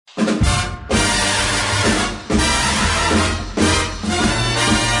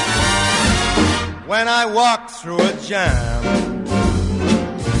when I walk through a jam.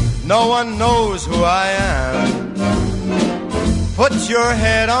 No one knows who I am. Put your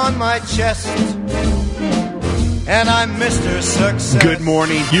head on my chest, and I'm Mr. Success. Good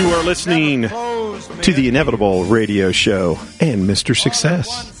morning. You are listening to the Inevitable Radio Show and Mr.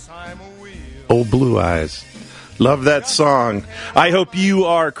 Success. Old Blue Eyes. Love that song. I hope you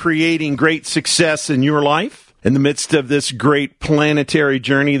are creating great success in your life in the midst of this great planetary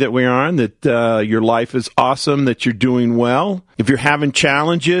journey that we're on, that your life is awesome, that you're doing well. If you're having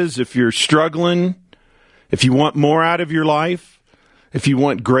challenges, if you're struggling, if you want more out of your life, if you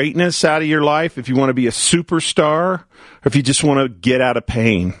want greatness out of your life, if you want to be a superstar, or if you just want to get out of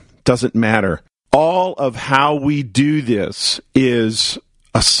pain, doesn't matter. All of how we do this is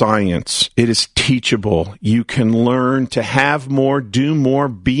a science. It is teachable. You can learn to have more, do more,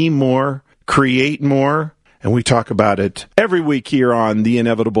 be more, create more. And we talk about it every week here on the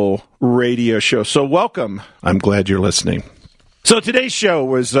Inevitable Radio Show. So welcome. I'm glad you're listening. So today's show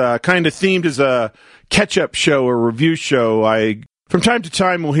was kind of themed as a catch-up show or review show. From time to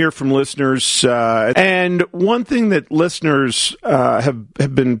time, we'll hear from listeners, and one thing that listeners have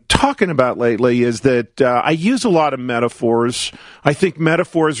been talking about lately is that I use a lot of metaphors. I think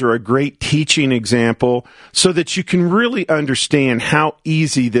metaphors are a great teaching example so that you can really understand how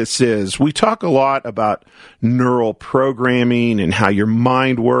easy this is. We talk a lot about neural programming and how your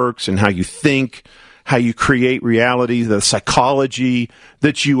mind works and how you think, how you create reality, the psychology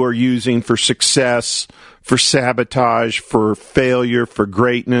that you are using for success, for sabotage, for failure, for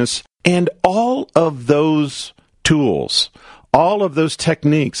greatness. And all of those tools, all of those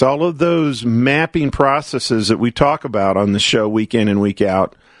techniques, all of those mapping processes that we talk about on the show week in and week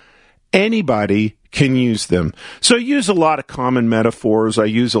out, anybody can use them. So I use a lot of common metaphors. I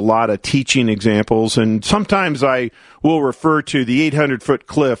use a lot of teaching examples, and sometimes I will refer to the 800-foot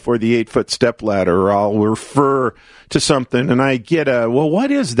cliff or the 8-foot stepladder, or I'll refer to something, and I get well,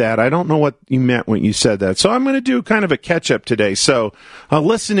 what is that? I don't know what you meant when you said that. So I'm going to do kind of a catch-up today. So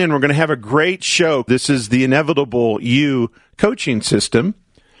listen in. We're going to have a great show. This is the Inevitable You coaching system,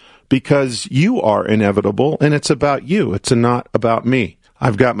 because you are inevitable, and it's about you. It's not about me.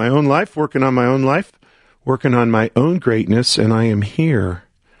 I've got my own life, working on my own life, working on my own greatness, and I am here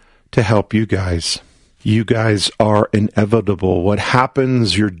to help you guys. You guys are inevitable. What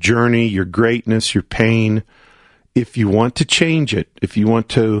happens, your journey, your greatness, your pain, if you want to change it, if you want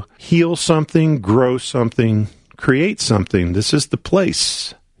to heal something, grow something, create something, this is the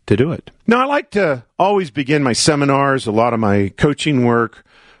place to do it. Now, I like to always begin my seminars, a lot of my coaching work,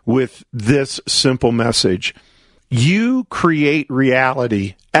 with this simple message. You create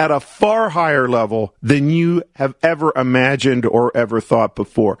reality at a far higher level than you have ever imagined or ever thought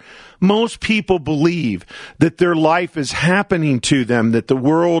before. Most people believe that their life is happening to them, that the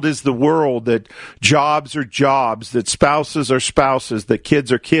world is the world, that jobs are jobs, that spouses are spouses, that kids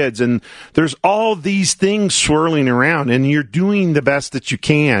are kids, and there's all these things swirling around, and you're doing the best that you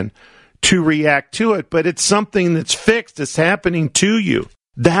can to react to it, but it's something that's fixed, it's happening to you.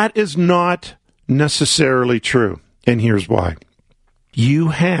 That is not necessarily true, and here's why. You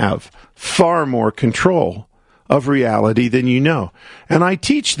have far more control of reality than you know. And I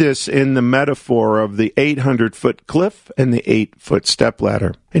teach this in the metaphor of the 800-foot cliff and the 8-foot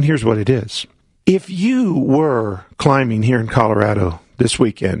stepladder. And here's what it is. If you were climbing here in Colorado this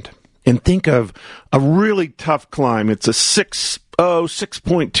weekend, and think of a really tough climb, it's a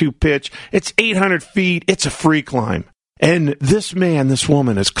 6.2 pitch, it's 800 feet, it's a free climb. And this man, this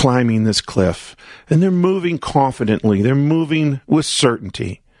woman is climbing this cliff, and they're moving confidently. They're moving with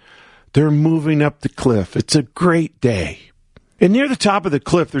certainty. They're moving up the cliff. It's a great day. And near the top of the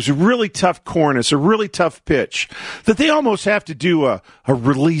cliff, there's a really tough cornice, a really tough pitch that they almost have to do a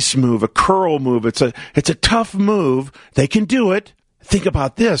release move, a curl move. It's a tough move. They can do it. Think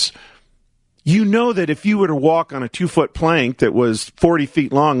about this. You know that if you were to walk on a 2-foot plank that was 40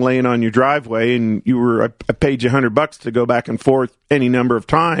 feet long laying on your driveway, and I paid you $100 to go back and forth any number of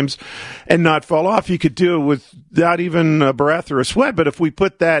times and not fall off, you could do it without even a breath or a sweat. But if we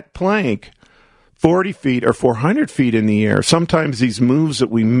put that plank 40 feet or 400 feet in the air, sometimes these moves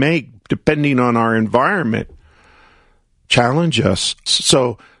that we make, depending on our environment, challenge us.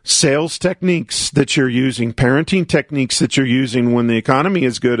 So sales techniques that you're using, parenting techniques that you're using when the economy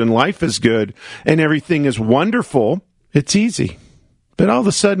is good and life is good and everything is wonderful, it's easy. But all of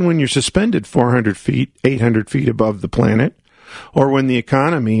a sudden, when you're suspended 400 feet, 800 feet above the planet, or when the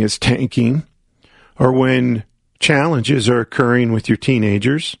economy is tanking, or when challenges are occurring with your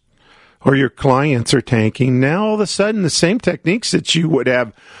teenagers, or your clients are tanking, now all of a sudden the same techniques that you would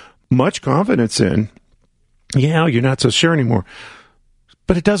have much confidence in, you're not so sure anymore.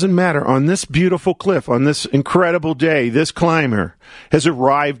 But it doesn't matter. On this beautiful cliff, on this incredible day, this climber has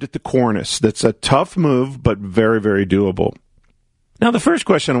arrived at the cornice. That's a tough move, but very, very doable. Now, the first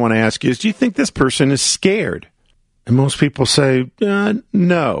question I want to ask you is, do you think this person is scared? And most people say,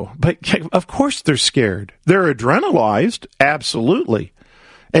 no. But of course they're scared. They're adrenalized, absolutely.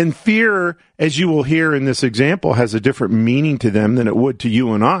 And fear, as you will hear in this example, has a different meaning to them than it would to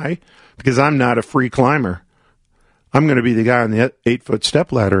you and I, because I'm not a free climber. I'm going to be the guy on the 8-foot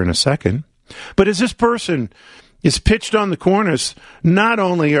stepladder in a second. But as this person is pitched on the cornice, not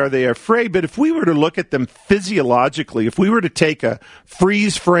only are they afraid, but if we were to look at them physiologically, if we were to take a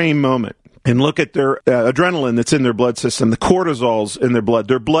freeze frame moment and look at their adrenaline that's in their blood system, the cortisol's in their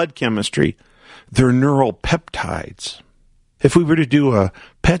blood chemistry, their neural peptides. If we were to do a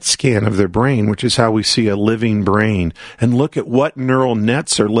PET scan of their brain, which is how we see a living brain, and look at what neural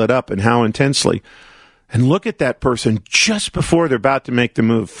nets are lit up and how intensely, and look at that person just before they're about to make the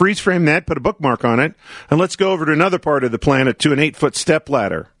move. Freeze frame that, put a bookmark on it, and let's go over to another part of the planet, to an 8-foot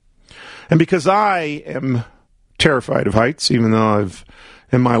stepladder. And because I am terrified of heights, even though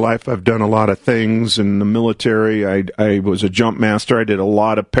in my life I've done a lot of things in the military, I was a jump master, I did a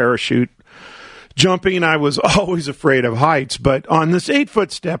lot of parachute jumping, I was always afraid of heights. But on this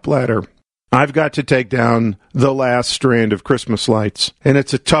 8-foot stepladder, I've got to take down the last strand of Christmas lights. And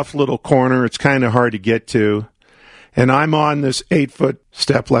it's a tough little corner. It's kind of hard to get to. And I'm on this 8-foot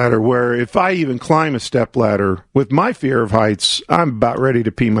stepladder where if I even climb a stepladder with my fear of heights, I'm about ready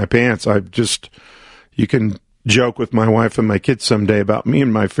to pee my pants. You can joke with my wife and my kids someday about me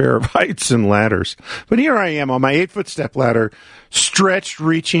and my fear of heights and ladders. But here I am on my 8-foot stepladder, stretched,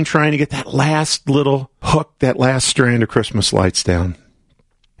 reaching, trying to get that last little hook, that last strand of Christmas lights down.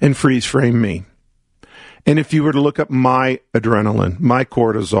 And freeze frame me. And if you were to look up my adrenaline, my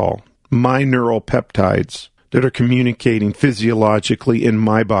cortisol, my neural peptides that are communicating physiologically in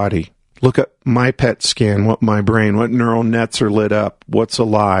my body, look at my PET scan, what neural nets are lit up, what's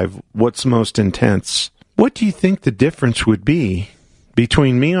alive, what's most intense. What do you think the difference would be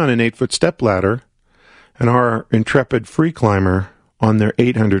between me on an 8-foot stepladder and our intrepid free climber on their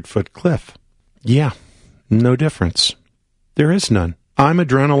 800-foot cliff? Yeah, no difference. There is none. I'm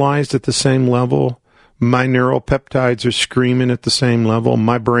adrenalized at the same level. My neural peptides are screaming at the same level.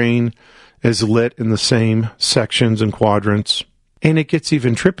 My brain is lit in the same sections and quadrants. And it gets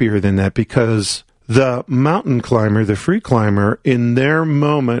even trippier than that, because the mountain climber, the free climber, in their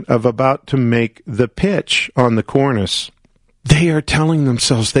moment of about to make the pitch on the cornice, they are telling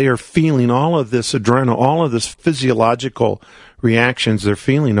themselves, they are feeling all of this adrenaline, all of this physiological reactions. They're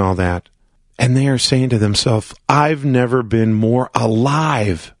feeling all that. And they are saying to themselves, I've never been more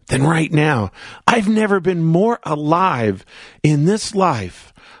alive than right now. I've never been more alive in this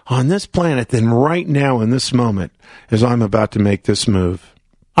life, on this planet, than right now in this moment as I'm about to make this move.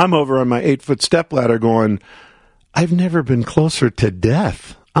 I'm over on my 8-foot stepladder going, I've never been closer to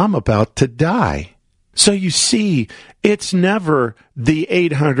death. I'm about to die. So you see, it's never the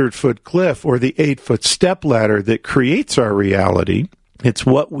 800-foot cliff or the 8-foot stepladder that creates our reality. It's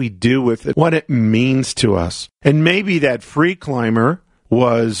what we do with it, what it means to us. And maybe that free climber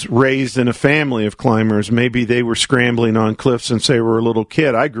was raised in a family of climbers. Maybe they were scrambling on cliffs since they were a little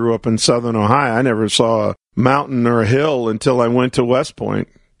kid. I grew up in southern Ohio. I never saw a mountain or a hill until I went to West Point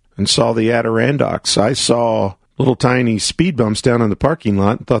and saw the Adirondacks. I saw little tiny speed bumps down in the parking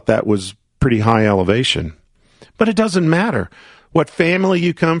lot and thought that was pretty high elevation. But it doesn't matter what family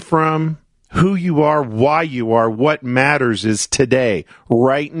you come from, who you are, why you are. What matters is today,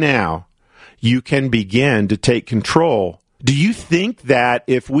 right now, you can begin to take control. Do you think that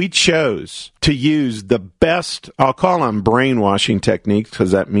if we chose to use the best, I'll call them brainwashing techniques,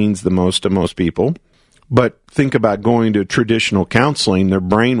 because that means the most to most people, but think about going to traditional counseling, they're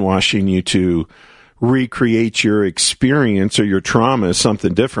brainwashing you to recreate your experience or your trauma as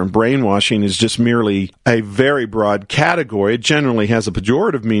something different. Brainwashing is just merely a very broad category. It generally has a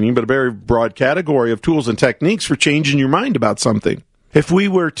pejorative meaning, but a very broad category of tools and techniques for changing your mind about something. If we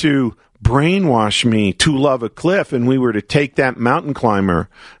were to brainwash me to love a cliff, and we were to take that mountain climber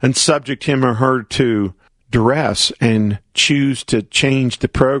and subject him or her to duress and choose to change the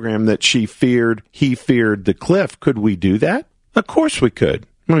program that he feared the cliff, could we do that? Of course we could.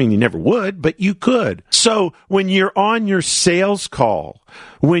 I mean, you never would, but you could. So when you're on your sales call,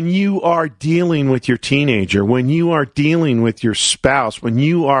 when you are dealing with your teenager, when you are dealing with your spouse, when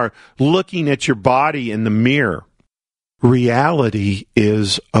you are looking at your body in the mirror, reality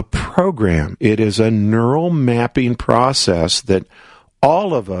is a program. It is a neural mapping process that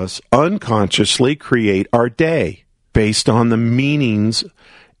all of us unconsciously create our day based on the meanings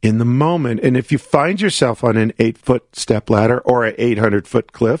in the moment. And if you find yourself on an 8-foot step ladder or an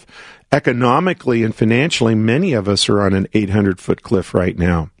 800-foot cliff, economically and financially, many of us are on an 800-foot cliff right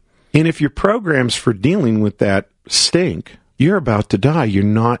now. And if your program's for dealing with that stink, you're about to die. You're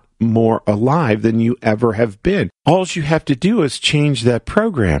not more alive than you ever have been. All you have to do is change that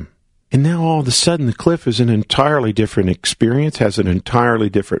program. And now all of a sudden the cliff is an entirely different experience, has an entirely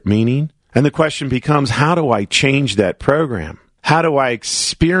different meaning. And the question becomes, how do I change that program? How do I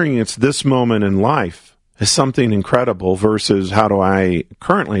experience this moment in life as something incredible versus how do I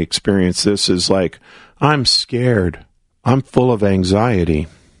currently experience this as like, I'm scared. I'm full of anxiety.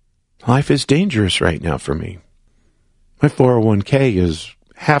 Life is dangerous right now for me. My 401k is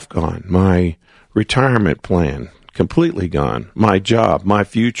half gone. My retirement plan, completely gone. My job, my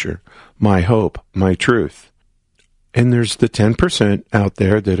future, my hope, my truth. And there's the 10% out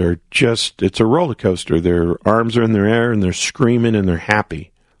there that are just, it's a roller coaster. Their arms are in the air and they're screaming and they're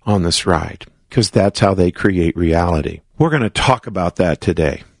happy on this ride because that's how they create reality. We're going to talk about that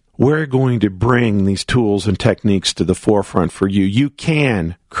today. We're going to bring these tools and techniques to the forefront for you. You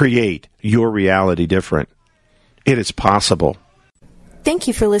can create your reality different. It is possible. Thank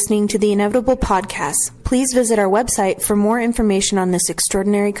you for listening to the Inevitable Podcast. Please visit our website for more information on this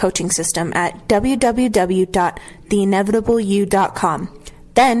extraordinary coaching system at www.theinevitableyou.com.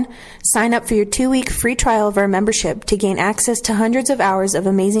 Then, sign up for your 2-week free trial of our membership to gain access to hundreds of hours of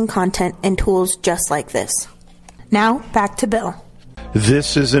amazing content and tools just like this. Now, back to Bill.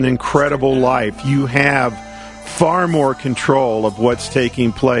 This is an incredible life. You have far more control of what's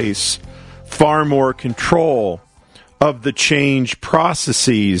taking place, far more control of the change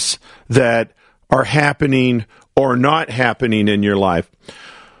processes that are happening or not happening in your life.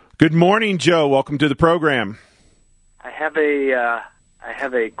 Good morning, Joe. Welcome to the program. I have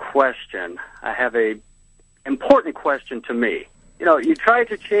a question. I have a important question to me. You know, you try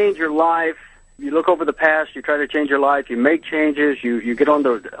to change your life. You look over the past. You try to change your life. You make changes. You get on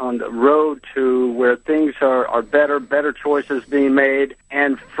the road to where things are better choices being made.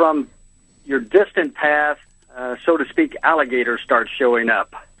 And from your distant past, so to speak, alligators start showing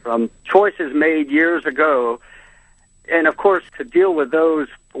up from choices made years ago. And, of course, to deal with those,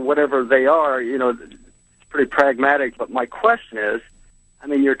 whatever they are, you know, it's pretty pragmatic. But my question is, I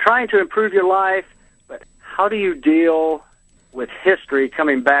mean, you're trying to improve your life, but how do you deal with history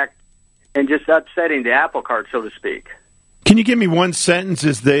coming back and just upsetting the apple cart, so to speak? Can you give me one sentence?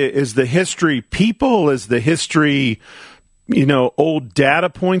 Is the history people? Is the history, you know, old data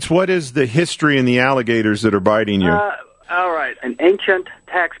points? What is the history in the alligators that are biting you? All right. An ancient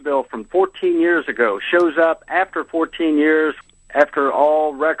tax bill from 14 years ago shows up after 14 years, after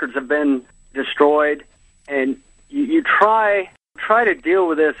all records have been destroyed, and you try to deal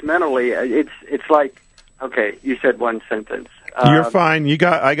with this mentally. It's like, okay, you said one sentence. You're fine.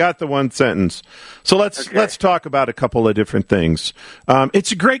 I got the one sentence. So let's talk about a couple of different things.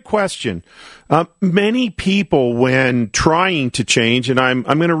 It's a great question. Many people, when trying to change, and I'm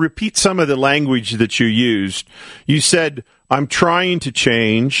going to repeat some of the language that you used. You said, I'm trying to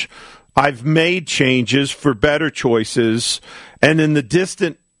change. I've made changes for better choices. And in the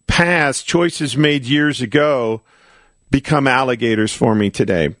distant past, choices made years ago become alligators for me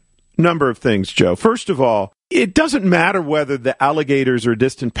today. Number of things, Joe. First of all, it doesn't matter whether the alligators are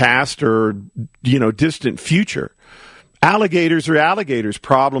distant past or, you know, distant future. Alligators are alligators.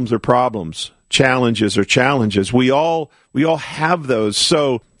 Problems are problems. Challenges are challenges. We all have those.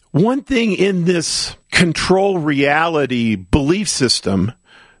 So one thing in this control reality belief system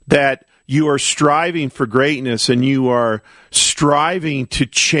that you are striving for greatness and you are striving to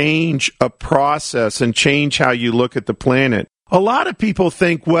change a process and change how you look at the planet. A lot of people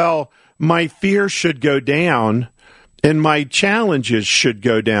think, well, my fear should go down and my challenges should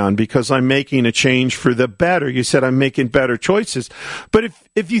go down because I'm making a change for the better. You said I'm making better choices. But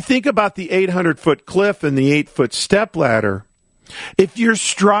if you think about the 800-foot cliff and the 8-foot step ladder, if you're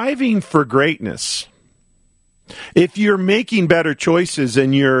striving for greatness, if you're making better choices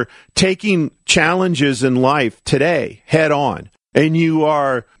and you're taking challenges in life today head on, and you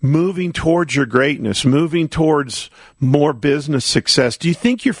are moving towards your greatness, moving towards more business success, do you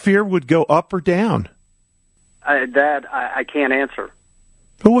think your fear would go up or down? I can't answer.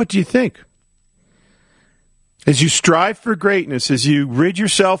 Well, what do you think? As you strive for greatness, as you rid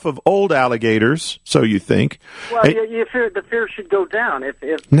yourself of old alligators, so you think. Well, the fear should go down if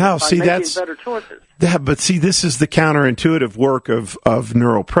making better choices. But see, this is the counterintuitive work of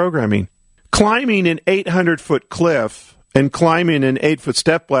neuroprogramming. Climbing an 800-foot cliff and climbing an 8-foot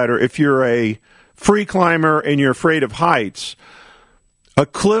stepladder, if you're a free climber and you're afraid of heights, A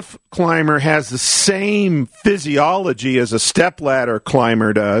cliff climber has the same physiology as a stepladder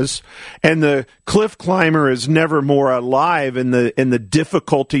climber does, and the cliff climber is never more alive in the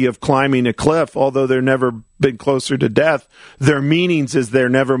difficulty of climbing a cliff, although they've never been closer to death. Their meanings is they're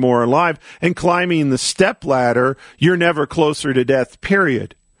never more alive. And climbing the stepladder, you're never closer to death,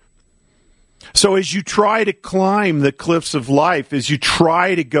 period. So as you try to climb the cliffs of life, as you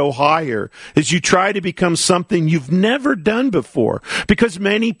try to go higher, as you try to become something you've never done before, because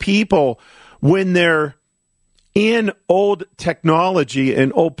many people, when they're in old technology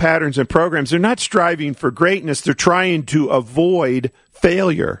and old patterns and programs, they're not striving for greatness. They're trying to avoid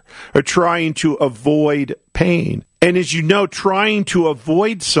failure or trying to avoid pain. And as you know, trying to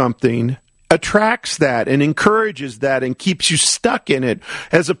avoid something attracts that and encourages that and keeps you stuck in it,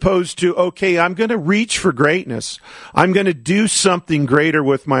 as opposed to, okay, I'm going to reach for greatness. I'm going to do something greater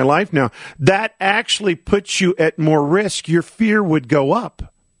with my life now. That actually puts you at more risk. Your fear would go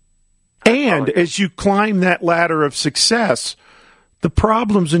up. And as you climb that ladder of success, the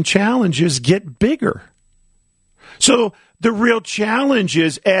problems and challenges get bigger. So the real challenge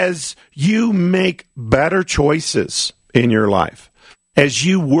is, as you make better choices in your life, as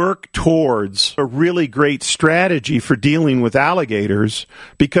you work towards a really great strategy for dealing with alligators,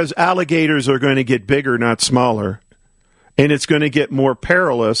 because alligators are going to get bigger, not smaller, and it's going to get more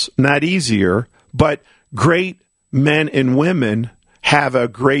perilous, not easier, but great men and women have a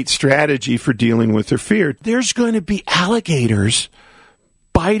great strategy for dealing with their fear. There's going to be alligators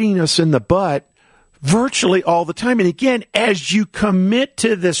biting us in the butt virtually all the time. And again, as you commit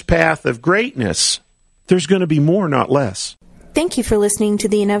to this path of greatness, there's going to be more, not less. Thank you for listening to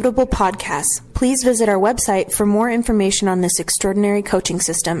the Inevitable Podcast. Please visit our website for more information on this extraordinary coaching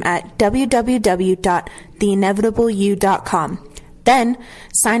system at www.theinevitableyou.com. Then,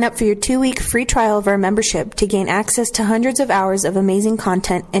 sign up for your 2-week free trial of our membership to gain access to hundreds of hours of amazing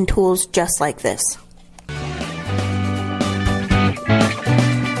content and tools just like this.